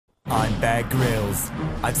I'm Grylls.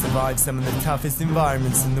 I've survived some of the toughest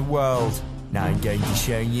environments in the world. Now I'm going to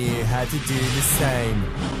show you how to do the same.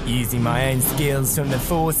 Using my own skills from the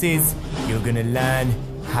forces, you're gonna learn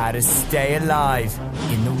how to stay alive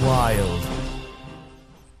in the wild.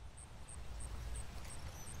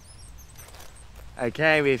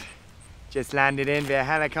 Okay, we've just landed in via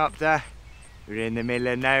helicopter. We're in the middle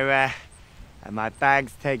of nowhere, and my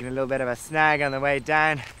bag's taking a little bit of a snag on the way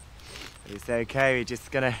down. But it's okay, we're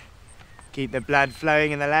just gonna keep the blood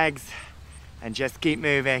flowing in the legs and just keep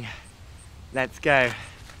moving. Let's go.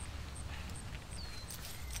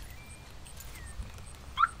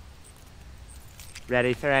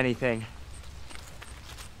 Ready for anything.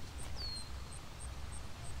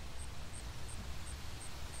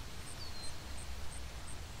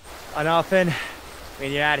 And often,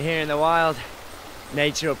 when you're out here in the wild,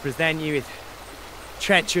 nature will present you with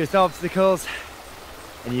treacherous obstacles,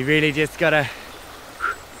 and you really just gotta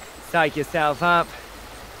psych yourself up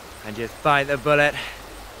and just bite the bullet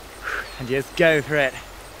and just go for it.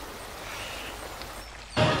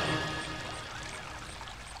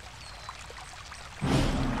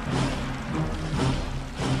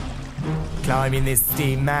 Climbing this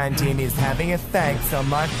steep mountain is having effects on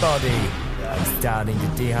my body. I'm starting to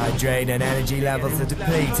dehydrate and energy levels are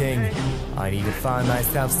depleting. I need to find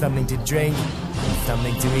myself something to drink and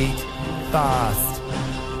something to eat fast.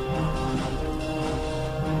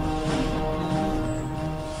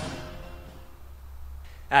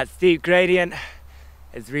 That steep gradient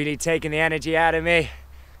has really taken the energy out of me.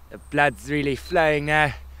 The blood's really flowing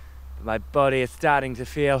now, but my body is starting to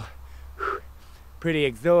feel pretty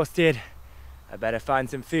exhausted. I better find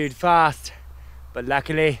some food fast, but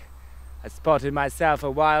luckily I spotted myself a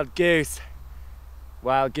wild goose.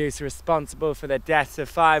 Wild goose are responsible for the deaths of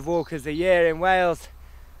 5 walkers a year in Wales.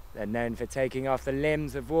 They're known for taking off the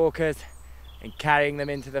limbs of walkers and carrying them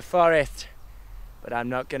into the forest. But I'm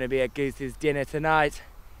not going to be a goose's dinner tonight.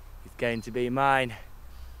 He's going to be mine.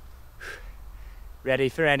 Ready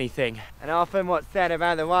for anything. And often what's said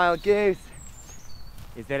about the wild goose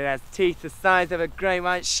is that it has teeth the size of a great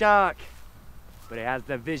white shark, but it has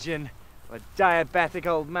the vision of a diabetic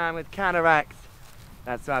old man with cataracts.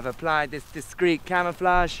 That's why I've applied this discreet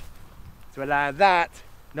camouflage to allow that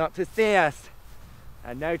not to see us.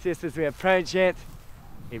 And notice as we approach it,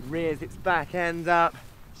 it rears its back end up,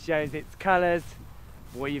 shows its colours.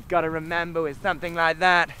 What you've got to remember with something like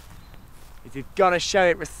that is you've got to show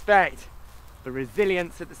it respect, but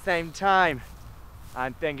resilience at the same time.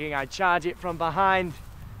 I'm thinking I charge it from behind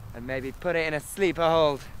and maybe put it in a sleeper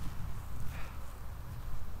hold.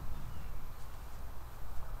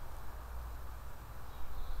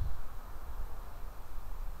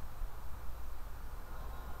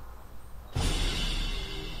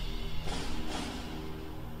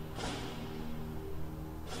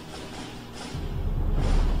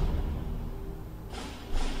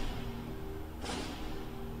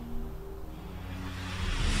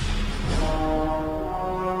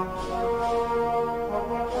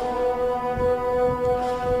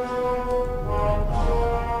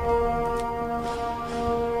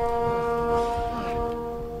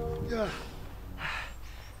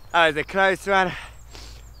 That was a close one.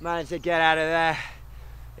 Managed to get out of there.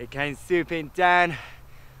 It came swooping down. It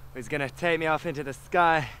was gonna take me off into the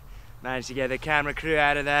sky. Managed to get the camera crew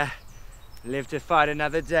out of there. Live to fight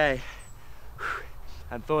another day.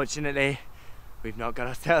 Unfortunately, we've not got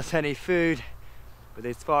ourselves any food, but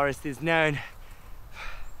this forest is known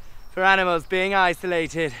for animals being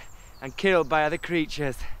isolated and killed by other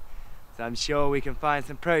creatures. So I'm sure we can find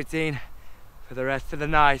some protein for the rest of the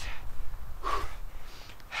night.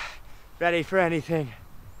 Ready for anything.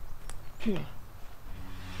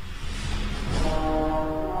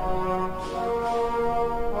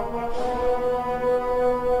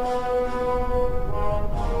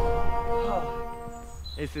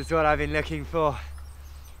 This is what I've been looking for.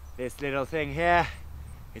 This little thing here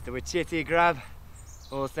is the wachiti grub,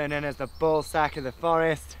 also known as the ball sack of the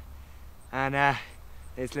forest. And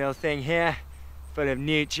this little thing here, full of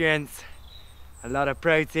nutrients, a lot of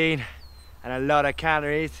protein, and a lot of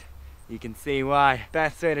calories. You can see why.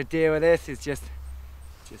 Best way to deal with this is just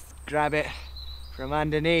grab it from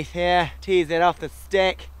underneath here, tease it off the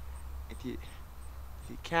stick if you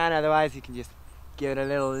can, otherwise you can just give it a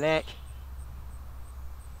little lick.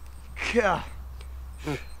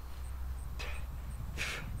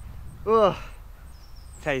 Oh,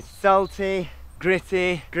 tastes salty,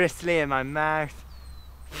 gritty, gristly in my mouth.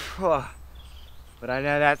 But I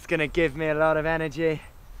know that's gonna give me a lot of energy.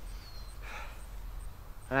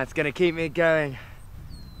 And that's gonna keep me going.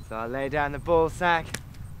 So I'll lay down the ball sack,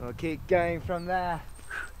 we'll keep going from there.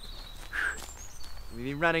 We've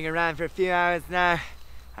been running around for a few hours now.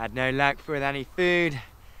 Had no luck with any food,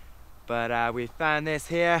 but we found this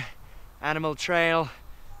here, animal trail.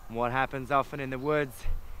 And what happens often in the woods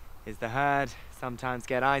is the herd sometimes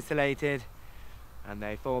get isolated and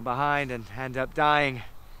they fall behind and end up dying.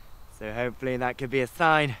 So hopefully that could be a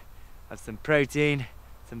sign of some protein,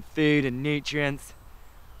 some food and nutrients,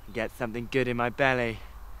 and get something good in my belly.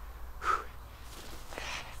 Whew.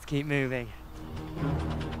 Let's keep moving.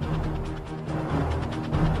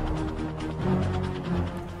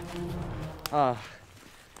 Oh,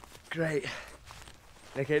 great.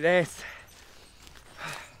 Look at this.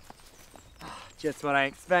 Just what I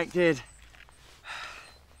expected.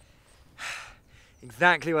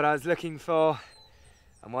 Exactly what I was looking for.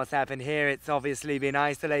 And what's happened here, it's obviously been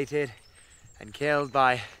isolated and killed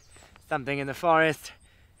by something in the forest.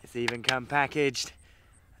 It's even come packaged,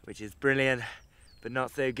 which is brilliant, but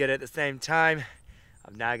not so good at the same time.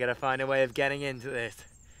 I've now got to find a way of getting into this.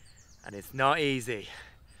 And it's not easy.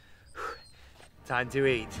 Time to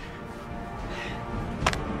eat.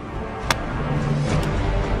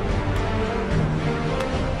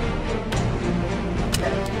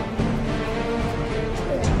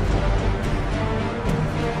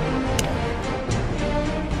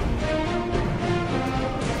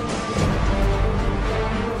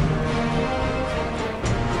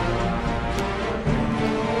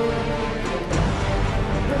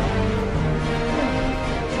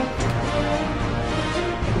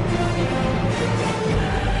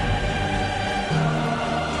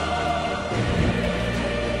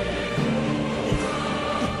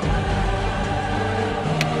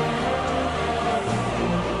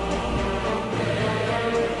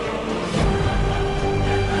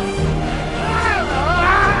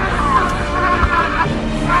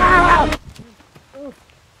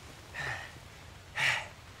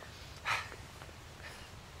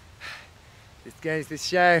 This goes to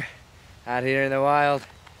show, out here in the wild,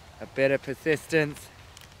 a bit of persistence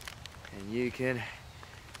and you can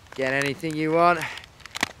get anything you want.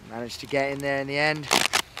 Managed to get in there in the end.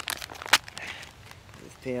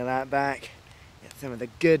 Just peel that back, get some of the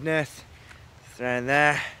goodness, just throw in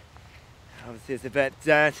there. Obviously it's a bit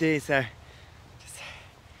dirty, so just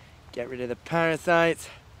get rid of the parasites.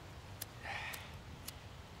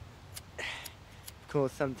 Of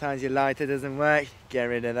course sometimes your lighter doesn't work, get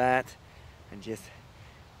rid of that. And just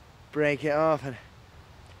break it off and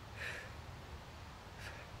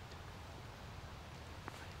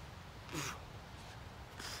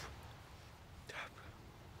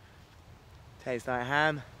tastes like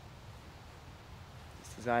ham,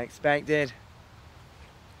 just as I expected.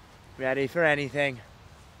 Ready for anything.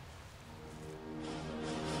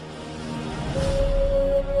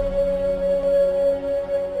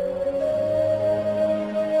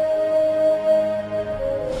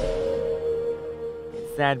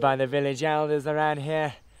 Said by the village elders around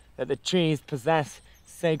here that the trees possess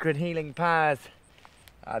sacred healing powers.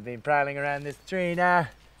 I've been prowling around this tree now,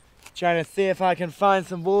 trying to see if I can find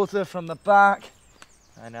some water from the bark.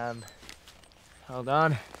 And hold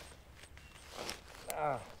on.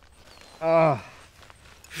 Oh,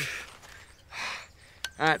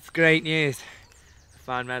 that's great news. I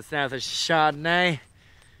found myself a Chardonnay.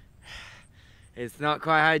 It's not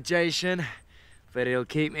quite hydration, but it'll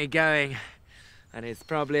keep me going. And it's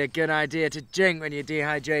probably a good idea to drink when you're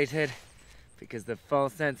dehydrated, because the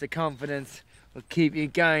false sense of confidence will keep you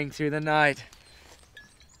going through the night.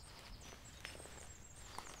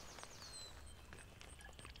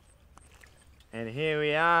 And here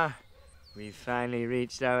we are. We've finally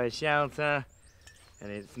reached our shelter,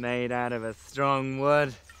 and it's made out of a strong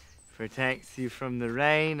wood. Protects you from the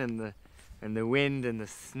rain and the wind and the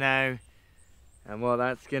snow. And what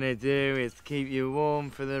that's gonna do is keep you warm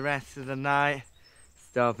for the rest of the night.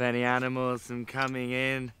 Stop any animals from coming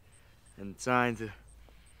in and trying to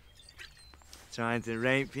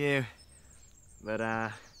rape you.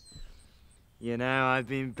 But you know, I've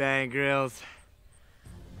been Bear Grylls,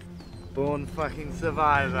 born fucking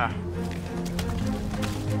survivor.